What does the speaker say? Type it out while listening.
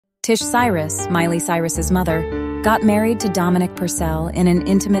Tish Cyrus, Miley Cyrus's mother, got married to Dominic Purcell in an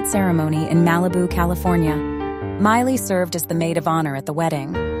intimate ceremony in Malibu, California. Miley served as the maid of honor at the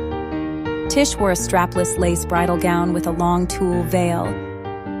wedding. Tish wore a strapless lace bridal gown with a long tulle veil,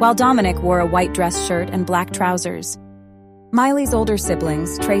 while Dominic wore a white dress shirt and black trousers. Miley's older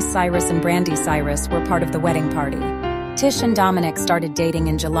siblings, Trace Cyrus and Brandy Cyrus, were part of the wedding party. Tish and Dominic started dating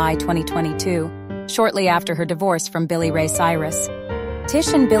in July 2022, shortly after her divorce from Billy Ray Cyrus.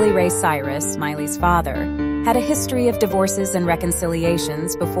 Tish and Billy Ray Cyrus, Miley's father, had a history of divorces and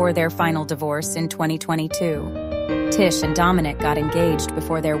reconciliations before their final divorce in 2022. Tish and Dominic got engaged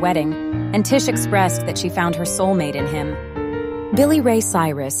before their wedding, and Tish expressed that she found her soulmate in him. Billy Ray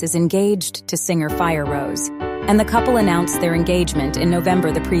Cyrus is engaged to singer Fire Rose, and the couple announced their engagement in November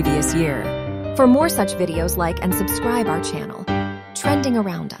the previous year. For more such videos, like and subscribe our channel. Trending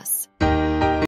Around Us.